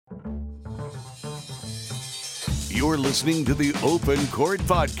You're listening to the Open Court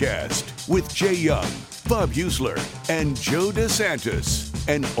Podcast with Jay Young, Bob Husler, and Joe DeSantis.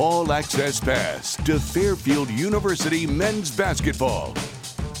 An all-access pass to Fairfield University men's basketball.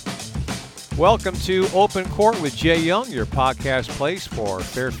 Welcome to Open Court with Jay Young, your podcast place for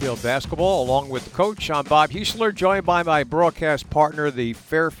Fairfield basketball. Along with the coach, I'm Bob Husler, joined by my broadcast partner, the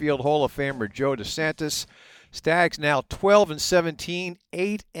Fairfield Hall of Famer, Joe DeSantis. Stags now 12-17,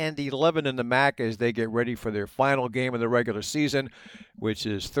 8-11 in the MAC as they get ready for their final game of the regular season, which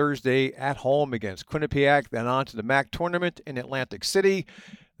is Thursday at home against Quinnipiac, then on to the MAC tournament in Atlantic City.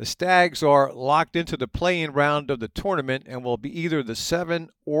 The Stags are locked into the play-in round of the tournament and will be either the 7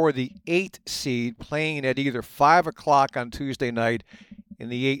 or the 8 seed, playing at either 5 o'clock on Tuesday night in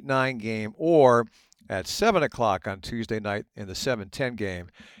the 8-9 game or at 7 o'clock on Tuesday night in the 7-10 game.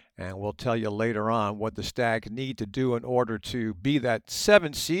 And we'll tell you later on what the Stags need to do in order to be that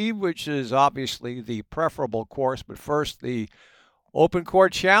 7 seed, which is obviously the preferable course. But first, the Open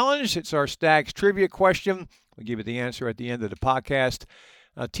Court Challenge. It's our Stags trivia question. We'll give you the answer at the end of the podcast.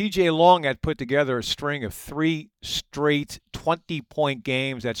 TJ Long had put together a string of 3 straight 20-point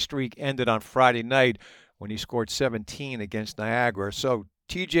games. That streak ended on Friday night when he scored 17 against Niagara. So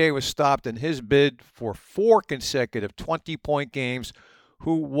TJ was stopped in his bid for 4 consecutive 20-point games.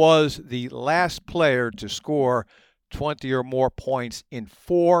 Who was the last player to score 20 or more points in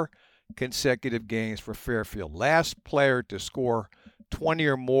 4 consecutive games for Fairfield? Last player to score 20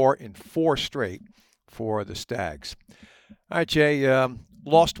 or more in 4 straight for the Stags. All right, Jay,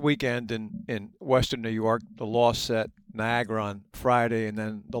 lost weekend in Western New York. The loss at Niagara on Friday and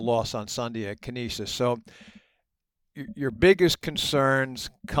then the loss on Sunday at Canisius. So your biggest concerns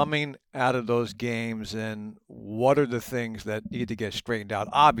coming out of those games, and what are the things that need to get straightened out?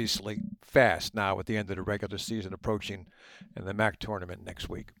 Obviously, fast now with the end of the regular season approaching and the MAC tournament next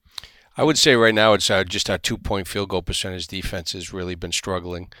week. I would say right now it's just our 2-point field goal percentage defense has really been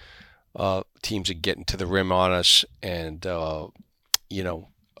struggling. Teams are getting to the rim on us, and, I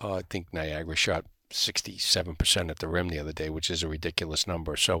think Niagara shot 67% at the rim the other day, which is a ridiculous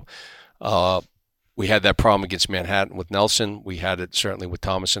number. So, we had that problem against Manhattan with Nelson. We had it certainly with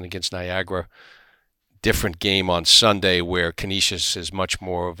Thomason against Niagara. Different game on Sunday where Canisius is much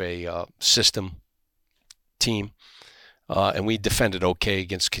more of a system team. And we defended okay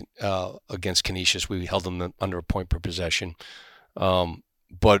against Canisius. We held them under a point per possession.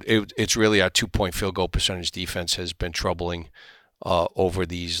 But it's really our 2-point field goal percentage defense has been troubling over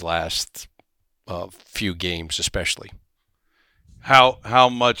these last few games especially. How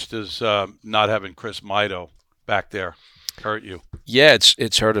much does not having Chris Mido back there hurt you? Yeah,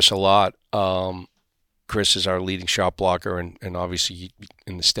 it's hurt us a lot. Chris is our leading shot blocker, and obviously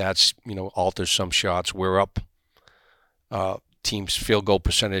in the stats, alters some shots. We're up. Team's field goal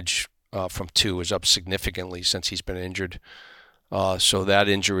percentage from 2 is up significantly since he's been injured. So that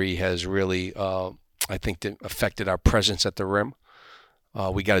injury has really, I think, affected our presence at the rim.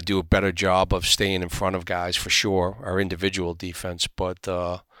 We got to do a better job of staying in front of guys for sure, our individual defense. But,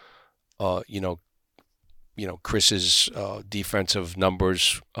 Chris's defensive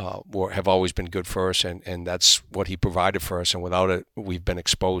numbers have always been good for us, and that's what he provided for us. And without it, we've been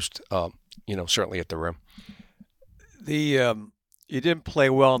exposed, certainly at the rim. You didn't play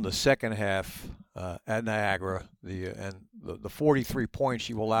well in the second half at Niagara. The 43 points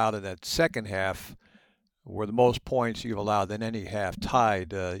you allowed in that second half were the most points you've allowed in any half,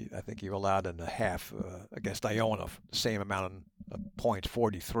 tied. I think you allowed in the half against Iona, the same amount of points,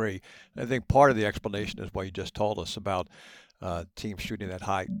 43. And I think part of the explanation is what you just told us about teams shooting that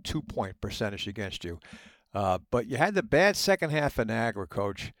high 2-point percentage against you. But you had the bad second half in Niagara,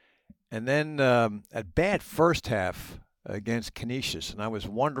 Coach, and then a bad first half against Canisius. And I was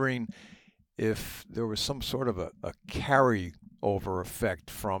wondering if there was some sort of a carry-over effect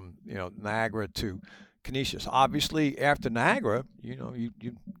from Niagara to Canisius. Obviously, after Niagara, you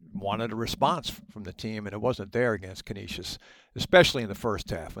wanted a response from the team, and it wasn't there against Canisius, especially in the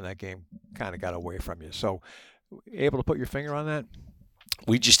first half when that game kind of got away from you. So, able to put your finger on that?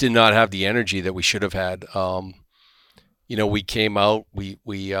 We just did not have the energy that we should have had. We came out, we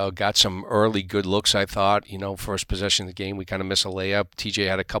got some early good looks, I thought. First possession of the game, we kind of missed a layup. TJ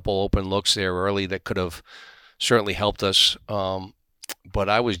had a couple open looks there early that could have certainly helped us. But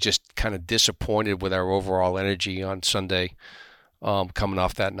I was just kind of disappointed with our overall energy on Sunday coming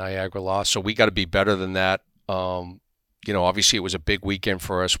off that Niagara loss. So we got to be better than that. Obviously it was a big weekend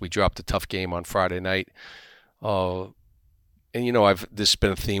for us. We dropped a tough game on Friday night. This has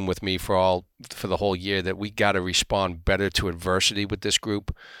been a theme with me for the whole year that we got to respond better to adversity with this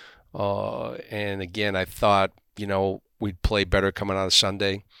group. And again, I thought, we'd play better coming out of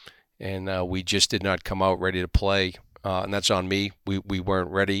Sunday. and we just did not come out ready to play, and that's on me. We weren't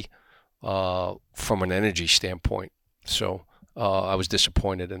ready from an energy standpoint, so I was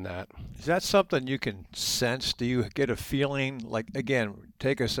disappointed in that. Is that something you can sense? Do you get a feeling like, again,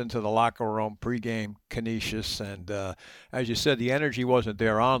 take us into the locker room pregame, Canisius, and as you said, the energy wasn't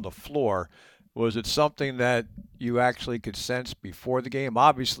there on the floor. Was it something that you actually could sense before the game?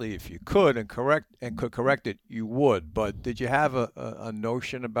 Obviously, if you could could correct it, you would. But did you have a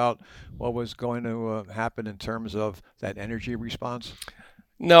notion about what was going to happen in terms of that energy response?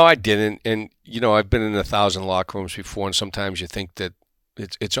 No, I didn't. And I've been in 1,000 locker rooms before, and sometimes you think that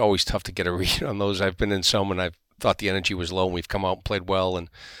it's always tough to get a read on those. I've been in some, and I've thought the energy was low, and we've come out and played well, and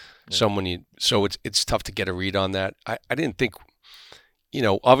so it's tough to get a read on that. I didn't think.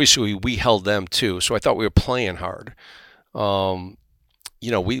 Obviously we held them too, so I thought we were playing hard.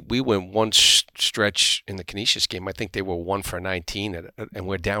 We went one stretch in the Canisius game. I think they were 1 for 19, and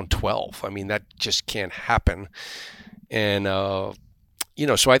we're down 12. I mean, that just can't happen. And, so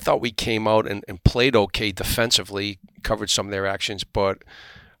I thought we came out and played okay defensively, covered some of their actions, but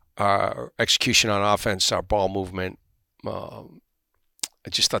our execution on offense, our ball movement, I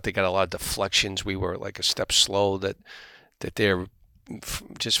just thought they got a lot of deflections. We were like a step slow that they're,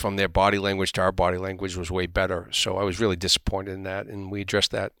 just from their body language to our body language was way better. So I was really disappointed in that, and we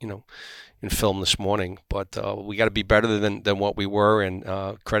addressed that, in film this morning. But we got to be better than what we were, and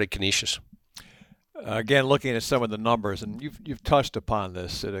credit Canisius. Again, looking at some of the numbers, and you've touched upon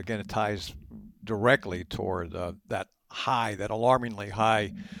this, it ties directly toward that alarmingly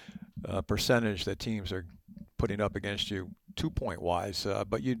high percentage that teams are putting up against you 2-point-wise.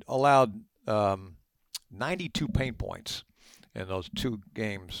 But you allowed 92 paint points in those 2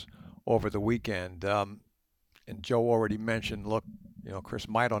 games over the weekend. And Joe already mentioned, look, Chris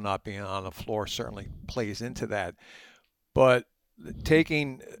Mito not being on the floor certainly plays into that. But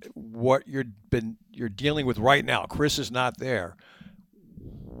taking what you're dealing with right now, Chris is not there.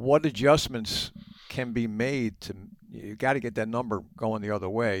 What adjustments can be made you got to get that number going the other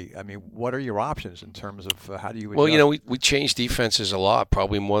way? I mean, what are your options in terms of how do you adjust? Well, we changed defenses a lot,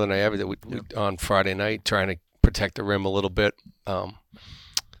 probably more than I ever did on Friday night, trying to protect the rim a little bit.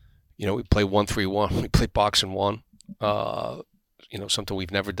 We play 1-3-1. We play box and 1. Something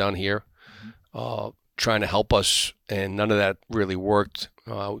we've never done here. Trying to help us, and none of that really worked.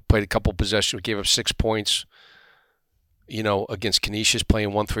 We played a couple possessions. We gave up 6 points. Against Canisius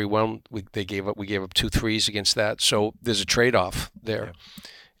playing 1-3-1, we gave up 2 threes against that. So there's a trade-off there,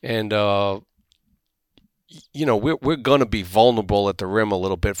 and we're going to be vulnerable at the rim a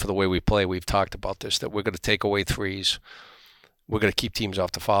little bit for the way we play. We've talked about this, that we're going to take away threes. We're going to keep teams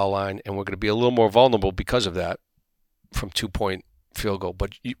off the foul line, and we're going to be a little more vulnerable because of that from 2-point field goal.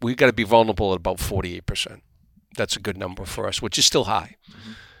 But we've got to be vulnerable at about 48%. That's a good number for us, which is still high.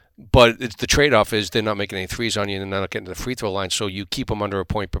 Mm-hmm. But the trade-off is they're not making any threes on you, and they're not getting to the free throw line, so you keep them under a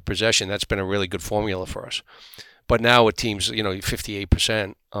point per possession. That's been a really good formula for us. But now with teams,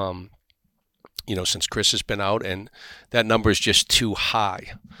 58%, since Chris has been out, and that number is just too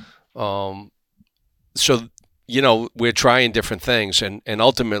high. So, we're trying different things, and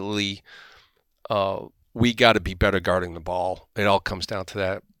ultimately we got to be better guarding the ball. It all comes down to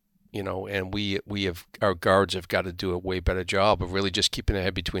that, and our guards have got to do a way better job of really just keeping their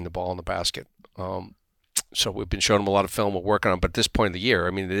head between the ball and the basket. So we've been showing them a lot of film. We're working on, but at this point of the year,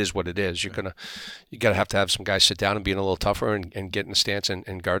 I mean, it is what it is. You got to have some guys sit down and be a little tougher and get in the stance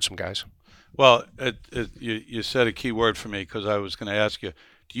and guard some guys. Well, you said a key word for me, because I was going to ask you,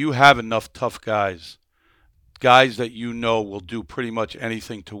 do you have enough tough guys that will do pretty much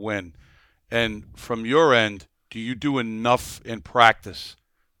anything to win? And from your end, do you do enough in practice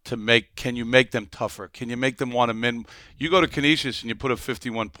can you make them tougher? Can you make them want to You go to Canisius and you put up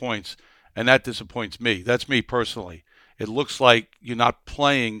 51 points, and that disappoints me. That's me personally. It looks like you're not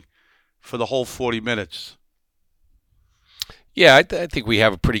playing for the whole 40 minutes. Yeah, I think we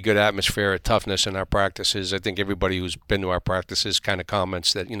have a pretty good atmosphere of toughness in our practices. I think everybody who's been to our practices kind of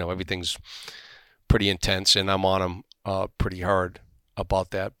comments that, everything's pretty intense, and I'm on them pretty hard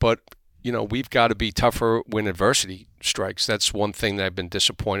about that. But, we've got to be tougher when adversity strikes. That's one thing that I've been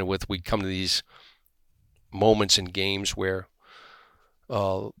disappointed with. We come to these moments in games where,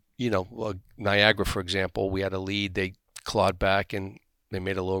 Niagara, for example, we had a lead. They clawed back and they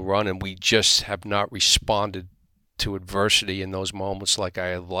made a little run, and we just have not responded to adversity in those moments like I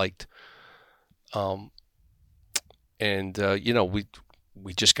had liked.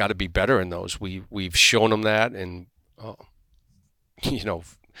 We just got to be better in those. We've shown them that, and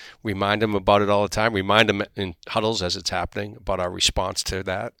remind them about it all the time. Remind them in huddles as it's happening about our response to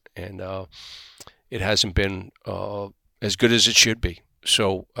that, and it hasn't been as good as it should be.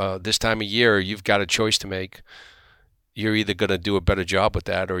 So this time of year, you've got a choice to make. You're either going to do a better job with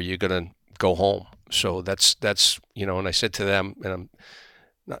that, or you're going to go home. So that's and I said to them, and I'm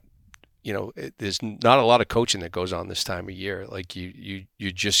not, there's not a lot of coaching that goes on this time of year. Like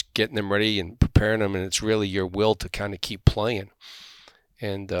you're just getting them ready and preparing them, and it's really your will to kind of keep playing.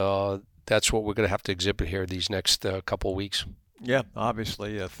 And that's what we're going to have to exhibit here these next couple of weeks. Yeah,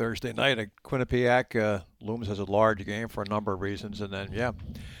 obviously Thursday night at Quinnipiac looms as a large game for a number of reasons, and then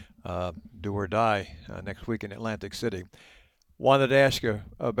do or die next week in Atlantic City. Wanted to ask you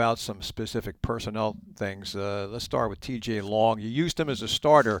about some specific personnel things. Let's start with TJ Long. You used him as a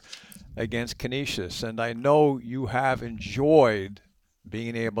starter against Canisius, and I know you have enjoyed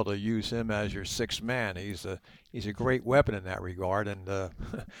being able to use him as your sixth man. He's a great weapon in that regard, and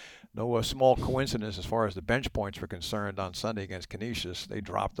no small coincidence as far as the bench points were concerned on Sunday against Canisius. They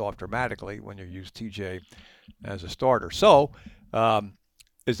dropped off dramatically when you used TJ as a starter. So,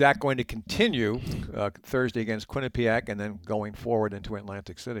 is that going to continue Thursday against Quinnipiac and then going forward into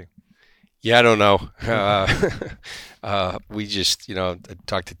Atlantic City? Yeah, I don't know. We just, I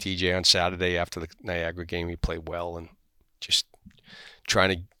talked to TJ on Saturday after the Niagara game. He played well and just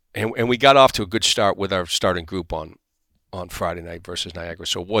trying to, and we got off to a good start with our starting group on Friday night versus Niagara.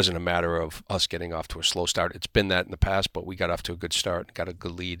 So it wasn't a matter of us getting off to a slow start. It's been that in the past, but we got off to a good start, got a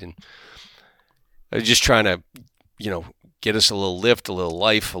good lead, and just trying to, get us a little lift, a little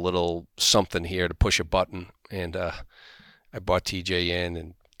life, a little something here to push a button. And I brought TJ in,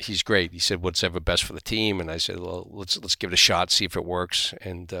 and he's great. He said, "What's ever best for the team?" And I said, "Well, let's give it a shot, see if it works."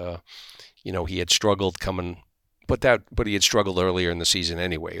 And he had struggled coming, but he had struggled earlier in the season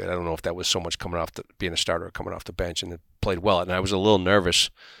anyway. I don't know if that was so much coming off being a starter or coming off the bench, and it played well. And I was a little nervous.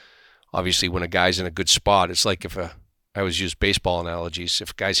 Obviously, when a guy's in a good spot, it's like I always use baseball analogies.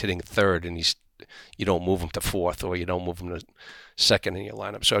 If a guy's hitting third and you don't move him to fourth, or you don't move him to second in your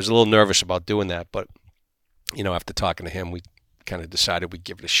lineup. So I was a little nervous about doing that, but after talking to him, we kind of decided we'd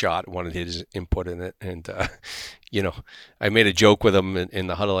give it a shot. Wanted his input in it, and I made a joke with him in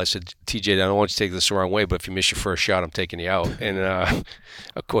the huddle. I said, "TJ, I don't want you to take this the wrong way, but if you miss your first shot, I'm taking you out." And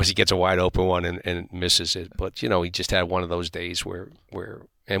of course, he gets a wide open one and misses it. But he just had one of those days where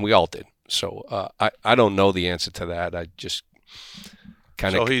and we all did. So I don't know the answer to that. I just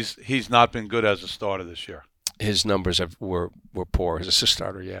kind of. So he's not been good as a starter this year. His numbers were poor as a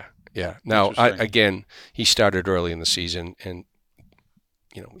starter. Yeah. Now again, he started early in the season, and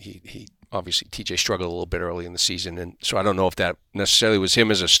he obviously TJ struggled a little bit early in the season, and so I don't know if that necessarily was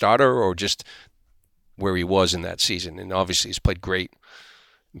him as a starter or just where he was in that season. And obviously he's played great,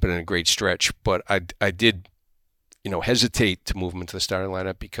 been in a great stretch, but I did hesitate to move him into the starting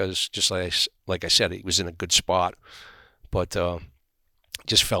lineup because just like I said, he was in a good spot, but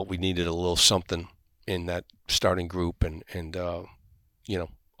just felt we needed a little something in that starting group, and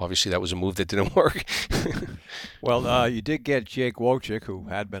obviously that was a move that didn't work. Well, you did get Jake Wojcik, who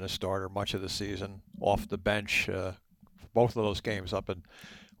had been a starter much of the season, off the bench for both of those games up in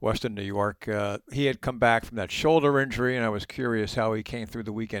Western New York. He had come back from that shoulder injury, and I was curious how he came through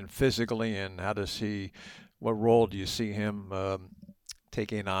the weekend physically, and what role do you see him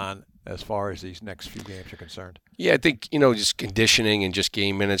taking on as far as these next few games are concerned? Yeah, I think, just conditioning and just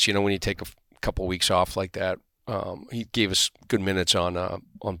game minutes. When you take a couple of weeks off like that, he gave us good minutes on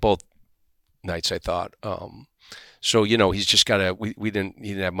both nights, I thought. So he's just got to. He didn't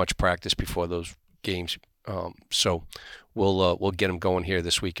have much practice before those games. So we'll get him going here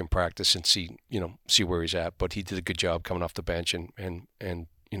this week in practice and see where he's at. But he did a good job coming off the bench, and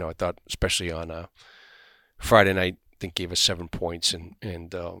I thought especially on Friday night, I think gave us 7 points,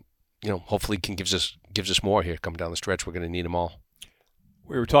 and hopefully gives us more here coming down the stretch. We're going to need them all.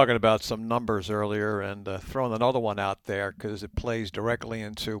 We were talking about some numbers earlier, and throwing another one out there because it plays directly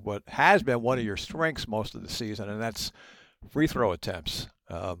into what has been one of your strengths most of the season, and that's free throw attempts.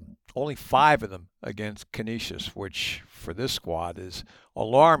 Only 5 of them against Canisius, which for this squad is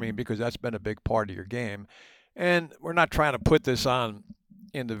alarming because that's been a big part of your game. And we're not trying to put this on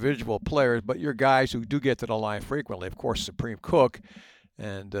individual players, but your guys who do get to the line frequently, of course, Supreme Cook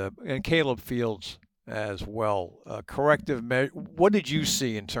and Caleb Fields as well. Corrective measure. What did you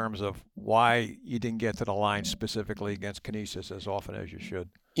see in terms of why you didn't get to the line specifically against Canisius as often as you should?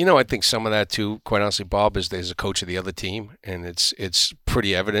 I think some of that too, quite honestly, Bob, is there's a coach of the other team, and it's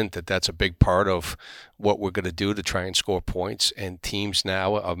pretty evident that that's a big part of what we're going to do to try and score points. And teams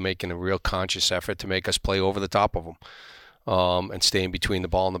now are making a real conscious effort to make us play over the top of them and stay in between the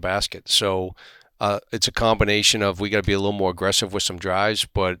ball and the basket. So it's a combination of we got to be a little more aggressive with some drives,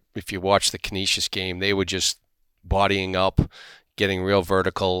 but if you watch the Canisius game, they were just bodying up, getting real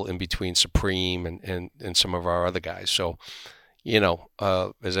vertical in between Supreme and some of our other guys. So,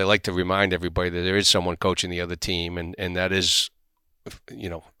 as I like to remind everybody, that there is someone coaching the other team, and that is,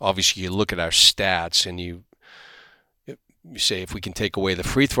 obviously you look at our stats and you say if we can take away the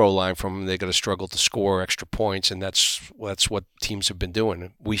free throw line from them, they're going to struggle to score extra points, and that's what teams have been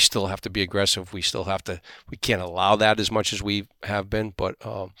doing. We still have to be aggressive. We can't allow that as much as we have been, but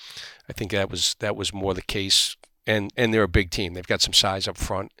I think that was more the case. And they're a big team. They've got some size up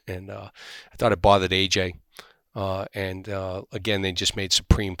front, and I thought it bothered AJ. Again, they just made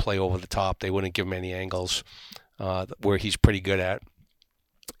Supreme play over the top. They wouldn't give him any angles, where he's pretty good at.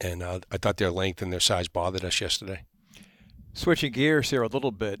 And I thought their length and their size bothered us yesterday. Switching gears here a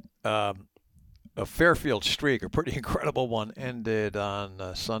little bit, a Fairfield streak, a pretty incredible one, ended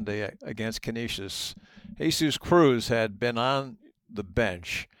on Sunday against Canisius. Jesus Cruz had been on the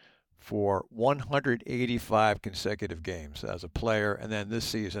bench for 185 consecutive games as a player, and then this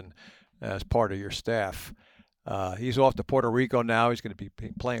season as part of your staff. He's off to Puerto Rico now. He's going to be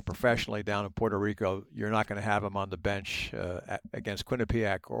playing professionally down in Puerto Rico. You're not going to have him on the bench against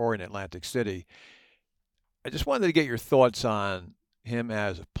Quinnipiac or in Atlantic City. I just wanted to get your thoughts on him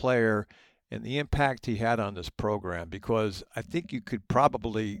as a player and the impact he had on this program, because I think you could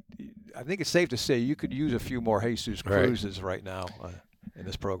I think it's safe to say you could use a few more Jesus Cruzes right now in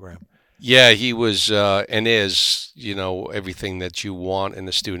this program. Yeah, he was and is, everything that you want in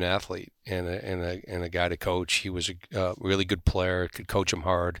a student athlete and a guy to coach. He was a really good player, could coach him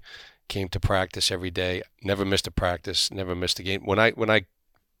hard, came to practice every day, never missed a practice, never missed a game. When I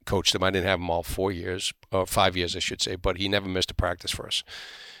coached him, I didn't have him all 4 years, or 5 years, I should say, but he never missed a practice for us.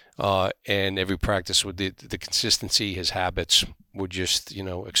 And every practice with the consistency, his habits were just,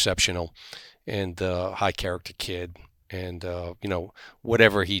 exceptional, and high character kid. And,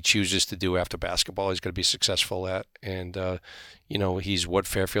 whatever he chooses to do after basketball, he's going to be successful at. And, he's what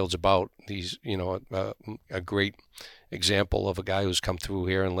Fairfield's about. He's, a great example of a guy who's come through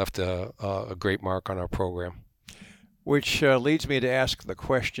here and left a great mark on our program. Which leads me to ask the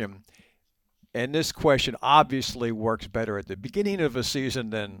question, and this question obviously works better at the beginning of a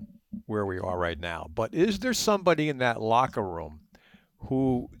season than where we are right now. But is there somebody in that locker room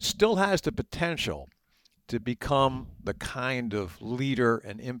who still has the potential to become the kind of leader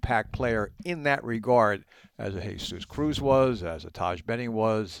and impact player in that regard as a Jesus Cruz was, as a Taj Benning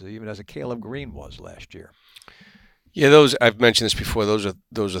was, even as a Caleb Green was last year? Yeah, I've mentioned this before. Those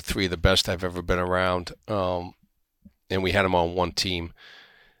are three of the best I've ever been around. And we had them on one team.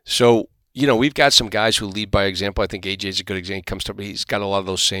 So, we've got some guys who lead by example. I think AJ's a good example. He's got a lot of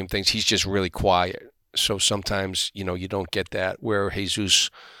those same things. He's just really quiet. So sometimes, you don't get that, where Jesus,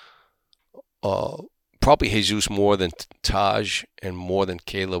 probably Jesus more than Taj and more than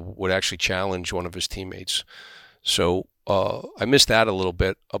Caleb, would actually challenge one of his teammates. So I missed that a little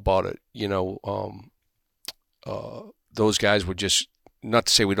bit about it. Those guys were just, not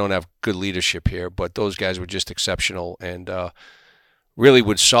to say we don't have good leadership here, but those guys were just exceptional and really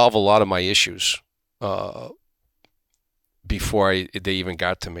would solve a lot of my issues before they even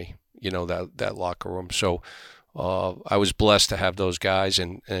got to me, that locker room. So I was blessed to have those guys.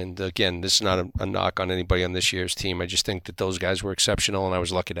 And again, this is not a knock on anybody on this year's team. I just think that those guys were exceptional, and I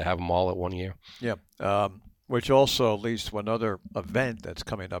was lucky to have them all at 1 year. Yeah, which also leads to another event that's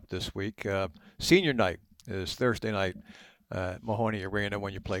coming up this week. Senior night is Thursday night. Mahoney Arena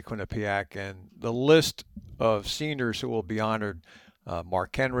when you play Quinnipiac, and the list of seniors who will be honored: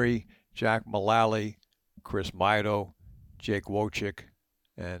 Mark Henry, Jack Mullally, Chris Mido, Jake Wojcik,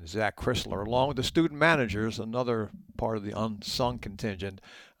 and Zach Chrysler, along with the student managers, another part of the unsung contingent,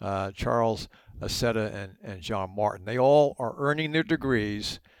 Charles Aceta and John Martin. They all are earning their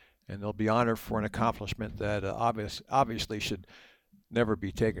degrees, and they'll be honored for an accomplishment that obviously should never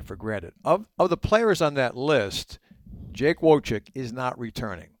be taken for granted. Of the players on that list, Jake Wojcik is not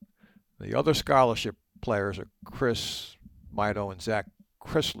returning. The other scholarship players are Chris Mido and Zach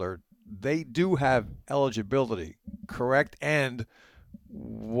Chrysler. They do have eligibility, correct? And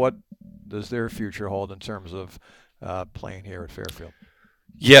what does their future hold in terms of playing here at Fairfield?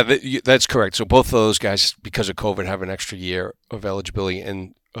 Yeah, that's correct. So both of those guys, because of COVID, have an extra year of eligibility.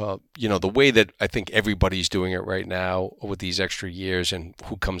 And, the way that I think everybody's doing it right now with these extra years and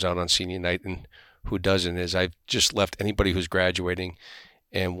who comes out on senior night and who doesn't is I've just left anybody who's graduating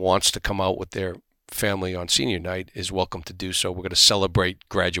and wants to come out with their family on senior night is welcome to do so. We're going to celebrate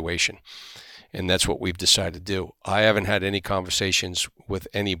graduation, and that's what we've decided to do. I haven't had any conversations with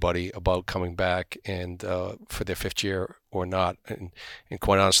anybody about coming back and for their fifth year or not, and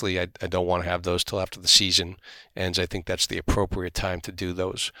quite honestly, I don't want to have those till after the season ends. I think that's the appropriate time to do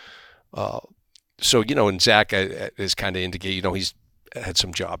those. So, and Zach is kind of indicated, he's had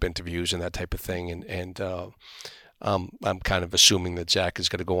some job interviews and that type of thing, and I'm kind of assuming that Zach is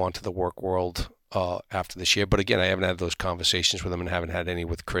going to go on to the work world after this year. But again, I haven't had those conversations with him and haven't had any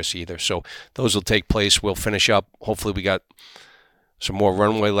with Chris either. So those will take place. We'll finish up. Hopefully we got some more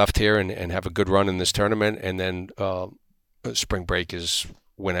runway left here and have a good run in this tournament. And then spring break is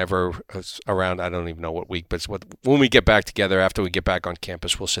whenever it's around. I don't even know what week, but when we get back together, after we get back on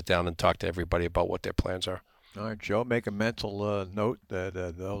campus, we'll sit down and talk to everybody about what their plans are. All right, Joe, make a mental note that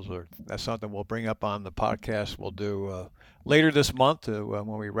that's something we'll bring up on the podcast we'll do later this month when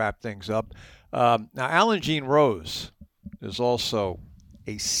we wrap things up. Now, Alan Jean Rose is also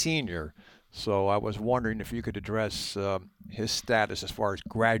a senior, so I was wondering if you could address his status as far as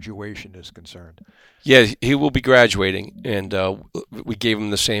graduation is concerned. Yeah, he will be graduating, and we gave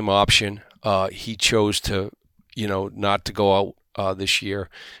him the same option. He chose to, not to go out this year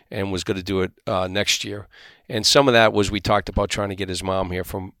and was going to do it next year. And some of that was we talked about trying to get his mom here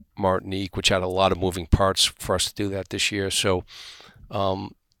from Martinique, which had a lot of moving parts for us to do that this year. So,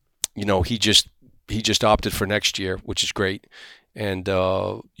 he just opted for next year, which is great. And,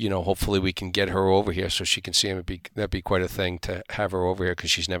 hopefully we can get her over here so she can see him. That'd be quite a thing to have her over here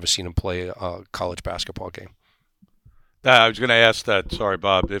because she's never seen him play a college basketball game. I was going to ask that, sorry,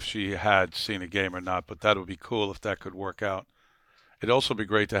 Bob, if she had seen a game or not, but that would be cool if that could work out. It'd also be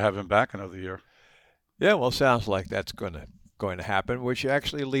great to have him back another year. Yeah, well, sounds like that's going to happen, which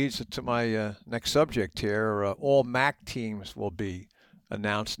actually leads to my next subject here. All MAC teams will be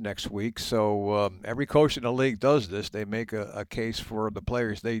announced next week. So every coach in the league does this. They make a case for the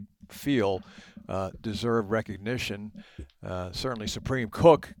players they feel deserve recognition. Certainly Supreme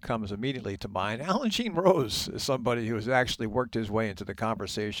Cook comes immediately to mind. Alan Jean Rose is somebody who has actually worked his way into the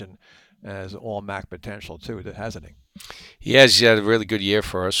conversation as all MAC potential too, hasn't he? He has. He had a really good year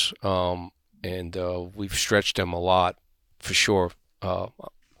for us. And we've stretched him a lot, for sure.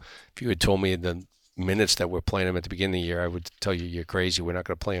 If you had told me the minutes that we're playing him at the beginning of the year, I would tell you you're crazy. We're not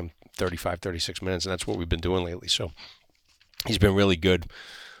going to play him 35, 36 minutes, and that's what we've been doing lately. So he's been really good.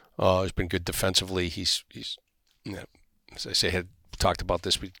 He's been good defensively. He's as I say, had talked about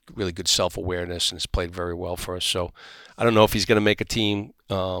this, really good self-awareness and has played very well for us. So I don't know if he's going to make a team.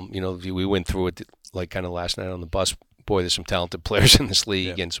 We went through it like kind of last night on the bus. Boy, there's some talented players in this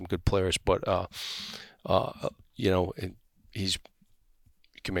league and some good players, but you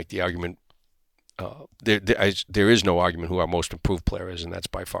can make the argument. There is no argument who our most improved player is, and that's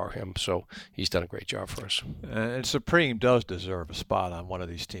by far him. So he's done a great job for us. And Supreme does deserve a spot on one of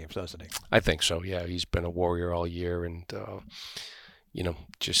these teams, doesn't he? I think so. Yeah, he's been a warrior all year, and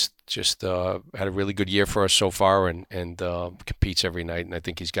just had a really good year for us so far, and competes every night. And I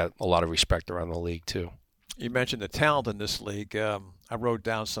think he's got a lot of respect around the league too. You mentioned the talent in this league. I wrote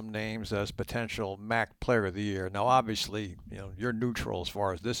down some names as potential MAC Player of the Year. Now, obviously, you're neutral as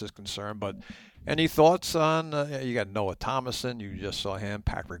far as this is concerned, but any thoughts on, you got Noah Thomason, you just saw him,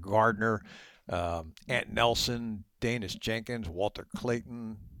 Patrick Gardner, Ant Nelson, Danis Jenkins, Walter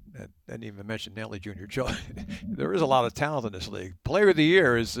Clayton, I didn't even mention Nelly Jr. Joe. There is a lot of talent in this league. Player of the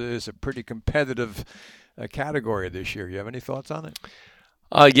Year is a pretty competitive category this year. You have any thoughts on it?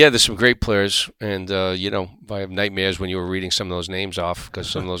 Yeah, there's some great players, and I have nightmares when you were reading some of those names off because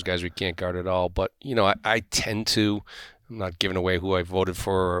some of those guys we can't guard at all. But I tend to, I'm not giving away who I voted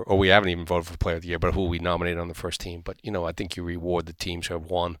for, or we haven't even voted for Player of the Year, but who we nominated on the first team. But I think you reward the teams who have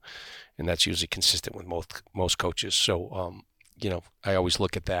won, and that's usually consistent with most coaches. So I always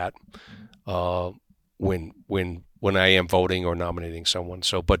look at that when I am voting or nominating someone.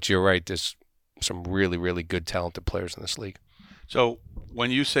 So, but you're right, there's some really, really good, talented players in this league. So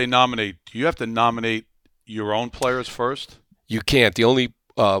when you say nominate, do you have to nominate your own players first? You can't. The only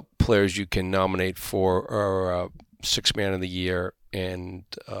players you can nominate for are Sixth Man of the Year, and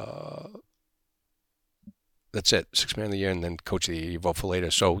that's it. Sixth Man of the Year, and then Coach of the Year. You vote for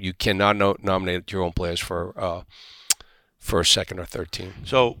later. So you cannot nominate your own players for a second or third team.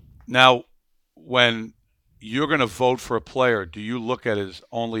 So now, when you're going to vote for a player, do you look at it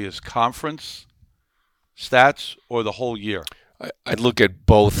only as conference stats or the whole year? I'd look at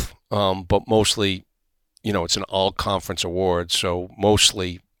both, but mostly, it's an all-conference award. So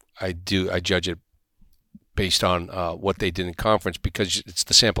mostly, I judge it based on what they did in conference because it's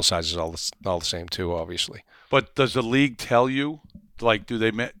the sample size is all the same too, obviously. But does the league tell you? Like, do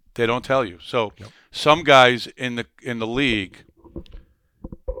they? They don't tell you. So some guys in the league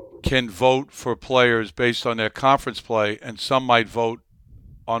can vote for players based on their conference play, and some might vote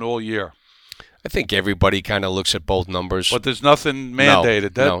on all year. I think everybody kind of looks at both numbers. But there's nothing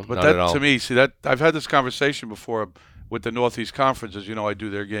mandated. No, but not that at all. To me, see that I've had this conversation before with the Northeast Conference, as I do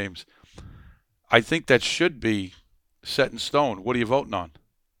their games. I think that should be set in stone. What are you voting on?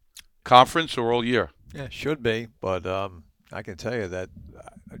 Conference or all year? Yeah, should be, but I can tell you that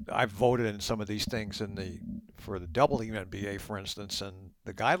I've voted in some of these things for the WNBA, for instance, and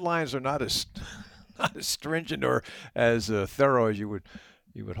the guidelines are not as not as stringent or as thorough as you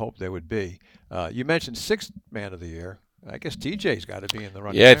would hope they would be. You mentioned sixth man of the year. I guess TJ's got to be in the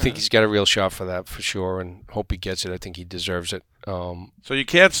running. Yeah, I there. think he's got a real shot for that for sure, and hope he gets it. I think he deserves it. So you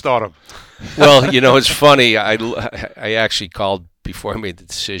can't start him. Well, it's funny. I actually called before I made the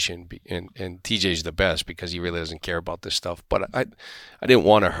decision, and TJ's the best because he really doesn't care about this stuff. But I didn't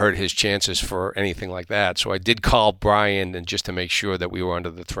want to hurt his chances for anything like that, so I did call Brian, and just to make sure that we were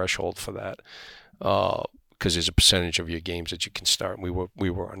under the threshold for that, because there's a percentage of your games that you can start, and we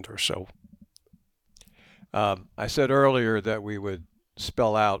were under. So I said earlier that we would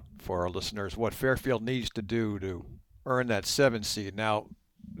spell out for our listeners what Fairfield needs to do to earn that 7 seed. Now,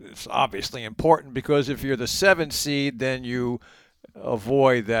 it's obviously important because if you're the 7 seed, then you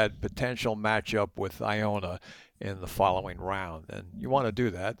avoid that potential matchup with Iona in the following round. And you want to do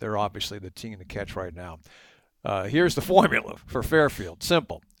that. They're obviously the team to catch right now. Here's the formula for Fairfield.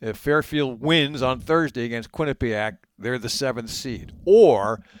 Simple. If Fairfield wins on Thursday against Quinnipiac, they're the 7th seed.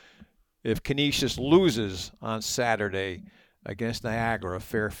 Or if Canisius loses on Saturday against Niagara,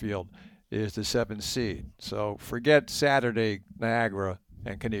 Fairfield is the 7th seed. So forget Saturday, Niagara,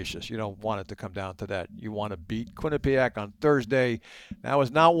 and Canisius. You don't want it to come down to that. You want to beat Quinnipiac on Thursday. That was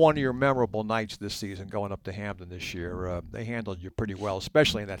not one of your memorable nights this season going up to Hampden this year. They handled you pretty well,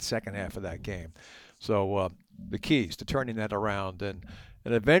 especially in that second half of that game. So the keys to turning that around and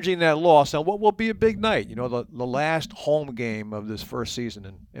avenging that loss on what will be a big night, the last home game of this first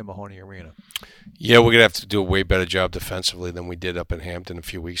season in Mahoney Arena. yeah, we're gonna have to do a way better job defensively than we did up in Hampton a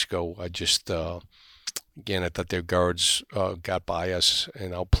few weeks ago. I just again, I thought their guards got by us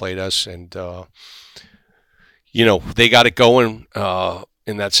and outplayed us, and they got it going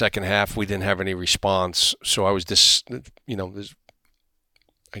in that second half. We didn't have any response, so I was there's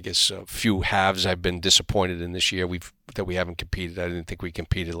I guess a few halves I've been disappointed in this year that we haven't competed. I didn't think we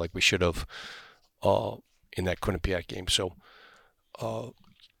competed like we should have in that Quinnipiac game. So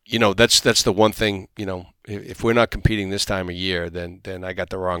that's the one thing. If we're not competing this time of year, then I got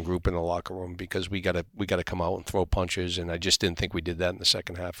the wrong group in the locker room, because we gotta come out and throw punches, and I just didn't think we did that in the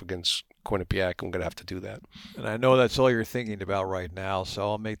second half against Quinnipiac. I'm gonna have to do that. And I know that's all you're thinking about right now, so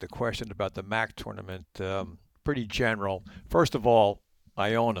I'll make the question about the MAC tournament pretty general. First of all,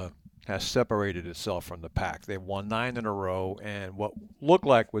 Iona has separated itself from the pack. They've won 9 in a row, and what looked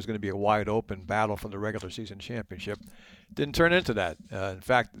like was going to be a wide-open battle for the regular season championship didn't turn into that. In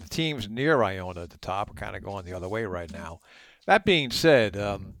fact, the teams near Iona at the top are kind of going the other way right now. That being said,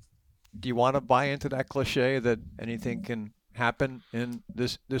 do you want to buy into that cliche that anything can happen in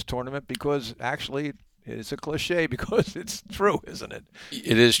this tournament? Because actually it's a cliche because it's true, isn't it?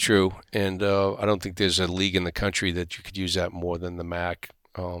 It is true, and I don't think there's a league in the country that you could use that more than the MAC.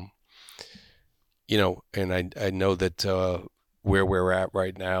 And I know that where we're at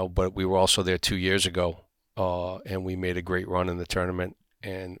right now, but we were also there 2 years ago, and we made a great run in the tournament,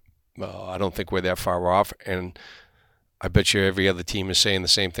 and I don't think we're that far off. And I bet you every other team is saying the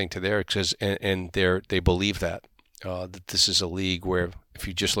same thing to theirs, and they believe that this is a league where if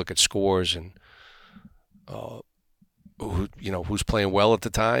you just look at scores and who's playing well at the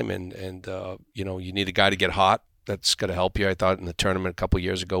time, and you need a guy to get hot. That's going to help you. I thought in the tournament a couple of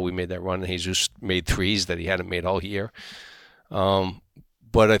years ago we made that run, and Jesus made threes that he hadn't made all year.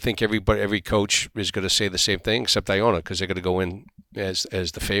 But I think every coach is going to say the same thing, except Iona, because they're going to go in as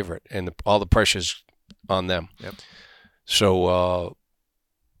the favorite, and all the pressure's on them. Yep. So,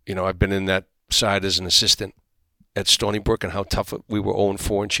 I've been in that side as an assistant at Stony Brook, and how tough we were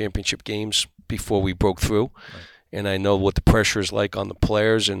 0-4 in championship games before we broke through. Right. And I know what the pressure is like on the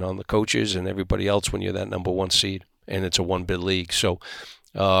players and on the coaches and everybody else when you're that number 1 seed, and it's a 1-bid league. So,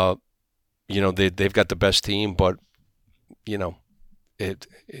 they've got the best team, but, in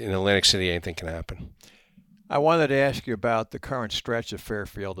Atlantic City, anything can happen. I wanted to ask you about the current stretch that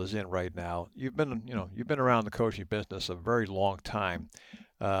Fairfield is in right now. You've been around the coaching business a very long time.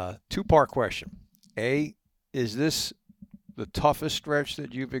 2-part question. A, is this the toughest stretch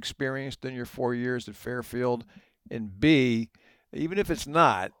that you've experienced in your 4 years at Fairfield? And B, even if it's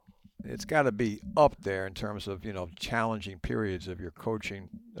not, it's got to be up there in terms of, challenging periods of your coaching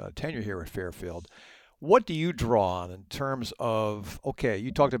tenure here at Fairfield. What do you draw on in terms of, okay,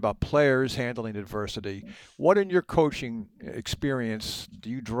 you talked about players handling adversity. What in your coaching experience do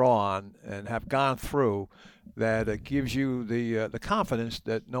you draw on and have gone through that gives you the confidence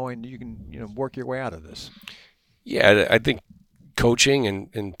that knowing you can, work your way out of this? Yeah, I think coaching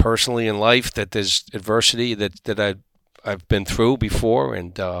and personally in life that there's adversity that I've been through before,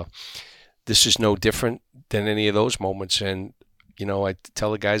 and this is no different than any of those moments. And, I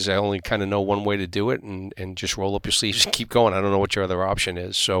tell the guys I only kind of know one way to do it, and just roll up your sleeves and keep going. I don't know what your other option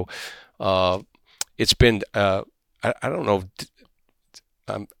is. So it's been, I don't know,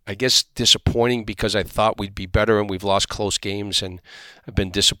 I guess disappointing because I thought we'd be better and we've lost close games, and I've been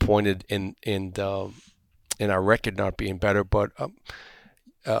disappointed in our record not being better. But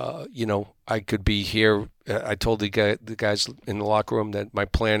I could be here. I told the guys in the locker room that my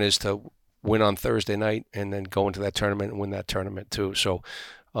plan is to win on Thursday night and then go into that tournament and win that tournament too. So,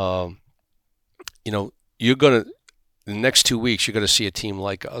 you're gonna, the next 2 weeks you're gonna see a team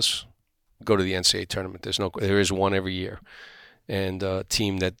like us go to the NCAA tournament. There is one every year. And a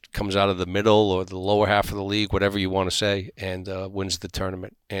team that comes out of the middle or the lower half of the league, whatever you want to say, and wins the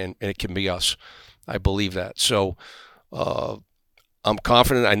tournament. And it can be us. I believe that. So I'm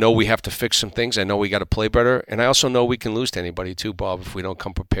confident. I know we have to fix some things. I know we got to play better. And I also know we can lose to anybody too, Bob, if we don't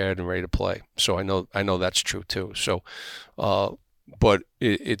come prepared and ready to play. So I know that's true too. So, but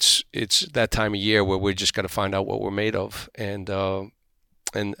it's that time of year where we just got to find out what we're made of. And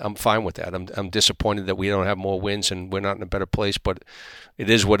I'm fine with that. I'm disappointed that we don't have more wins and we're not in a better place, but it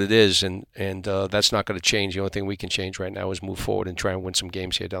is what it is, and that's not going to change. The only thing we can change right now is move forward and try and win some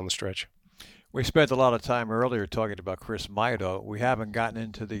games here down the stretch. We spent a lot of time earlier talking about Chris Maeda. We haven't gotten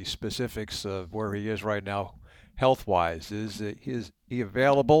into the specifics of where he is right now health-wise. Is he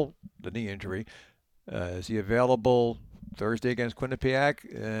available, the knee injury? Is he available Thursday against Quinnipiac?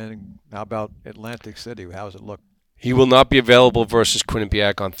 And how about Atlantic City? How does it look? He will not be available versus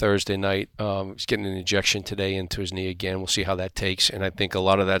Quinnipiac on Thursday night. He's getting an injection today into his knee again. We'll see how that takes. And I think a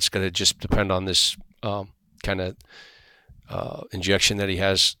lot of that's going to just depend on this kind of injection that he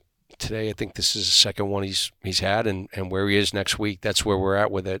has today. I think this is the second one he's had, and where he is next week, that's where we're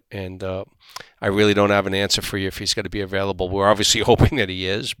at with it. And I really don't have an answer for you if he's going to be available. We're obviously hoping that he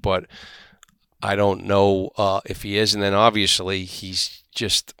is, but I don't know if he is. And then obviously he's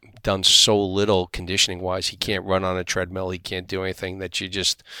just done so little conditioning-wise. He can't run on a treadmill. He can't do anything. That you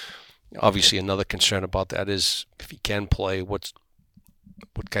just obviously another concern about that is if he can play, what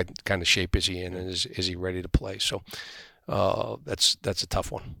kind of shape is he in, and is he ready to play? So that's a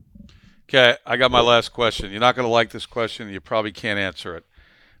tough one. Okay, I got my last question. You're not going to like this question. You probably can't answer it.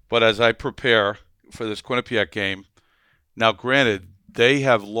 But as I prepare for this Quinnipiac game, now granted, they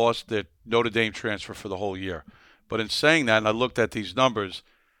have lost their Notre Dame transfer for the whole year. But in saying that, and I looked at these numbers,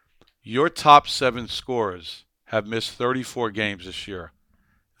 your top 7 scorers have missed 34 games this year.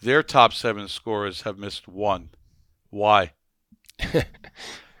 Their top 7 scorers have missed 1. Why?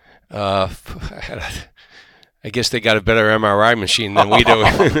 I guess they got a better MRI machine than we do.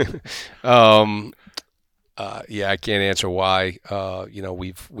 Yeah, I can't answer why.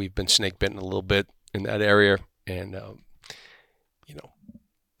 We've been snake bitten a little bit in that area, and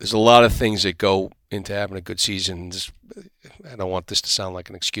there's a lot of things that go into having a good season. I don't want this to sound like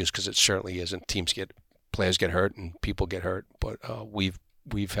an excuse because it certainly isn't. Players get hurt and people get hurt, but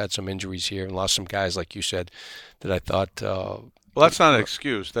we've had some injuries here and lost some guys, like you said, that I thought. Well, that's not an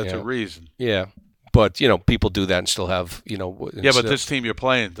excuse. That's a reason. Yeah, but people do that and still have Yeah, but this team you're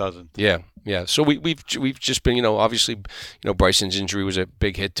playing doesn't. Yeah. So we've just been obviously Bryson's injury was a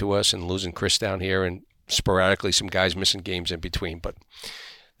big hit to us, and losing Chris down here, and sporadically some guys missing games in between, but.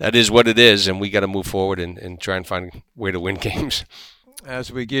 That is what it is, and we got to move forward and try and find a way to win games.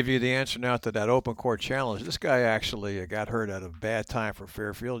 As we give you the answer now to that open court challenge, this guy actually got hurt at a bad time for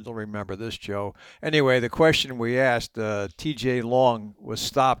Fairfield. You'll remember this, Joe. Anyway, the question we asked, T.J. Long was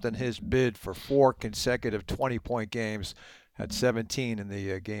stopped in his bid for 4 consecutive 20-point games, had 17 in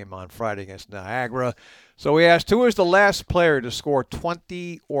the game on Friday against Niagara. So we asked, who is the last player to score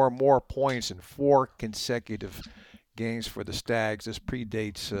 20 or more points in 4 consecutive games for the Stags? This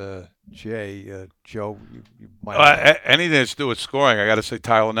predates Jay. Joe, you might anything that's to do with scoring, I got to say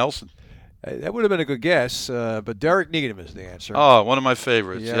Tyler Nelson. That would have been a good guess, but Derek Needham is the answer. Oh, one of my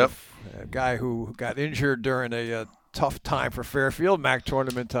favorites. Yep. A guy who got injured during a tough time for Fairfield, MAC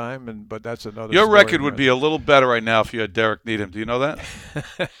tournament time, but that's another Your story. record would be a little better right now if you had Derek Needham. Do you know that?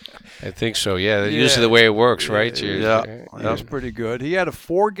 I think so, yeah. Usually the way it works, right? Yeah. He was pretty good. He had a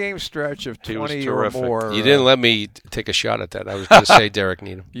 4-game stretch of 20 or more. You didn't let me take a shot at that. I was going to say Derek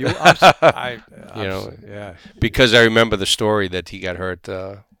Needham. Because I remember the story that he got hurt.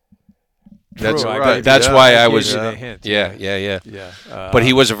 That's right. That's why I was. A hint. Yeah. But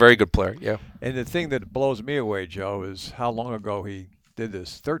he was a very good player. Yeah. And the thing that blows me away, Joe, is how long ago he did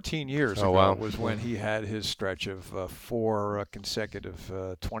this. 13 years ago was when he had his stretch of 4 consecutive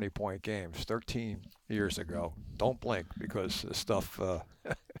 20-point games. 13 years ago. Don't blink because the stuff. Well,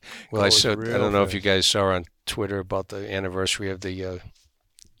 I don't know if you guys saw on Twitter about the anniversary of the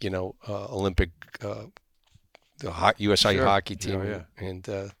Olympic, the USA hockey team. Yeah. And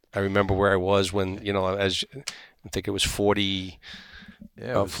I remember where I was when, as I think it was 40 years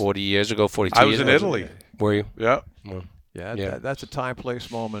ago, 42 years ago. I was in Italy. Were you? Yeah. Well, That's a time, place,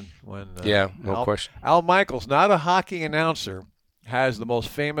 moment when no question. Al Michaels, not a hockey announcer, has the most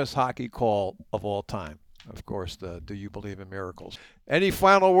famous hockey call of all time. Of course, the "Do you believe in miracles?" Any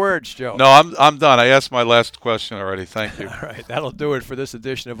final words, Joe? No, I'm done. I asked my last question already. Thank you. All right, that'll do it for this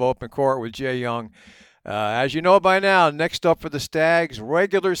edition of Open Court with Jay Young. As you know by now, next up for the Stags,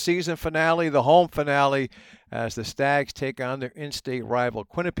 regular season finale, the home finale, as the Stags take on their in-state rival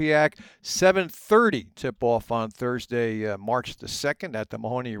Quinnipiac. 7:30 tip-off on Thursday, March the 2nd at the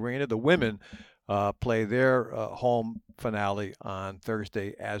Mahoney Arena. The women play their home finale on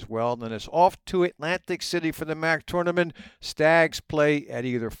Thursday as well. Then it's off to Atlantic City for the MAC tournament. Stags play at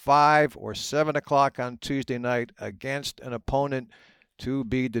either 5 or 7 o'clock on Tuesday night against an opponent to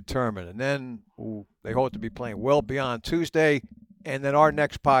be determined. And then they hope to be playing well beyond Tuesday. And then our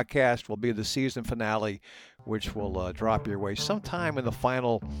next podcast will be the season finale, which will drop your way sometime in the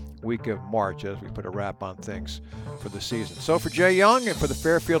final week of March as we put a wrap on things for the season. So for Jay Young and for the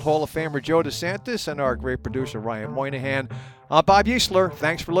Fairfield Hall of Famer Joe DeSantis and our great producer Ryan Moynihan, I'm Bob Eastler.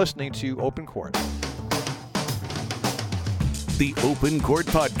 Thanks for listening to Open Court. The Open Court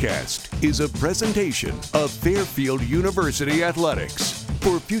Podcast is a presentation of Fairfield University Athletics.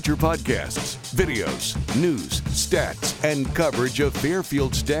 For future podcasts, videos, news, stats, and coverage of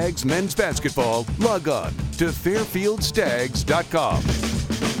Fairfield Stags men's basketball, log on to fairfieldstags.com.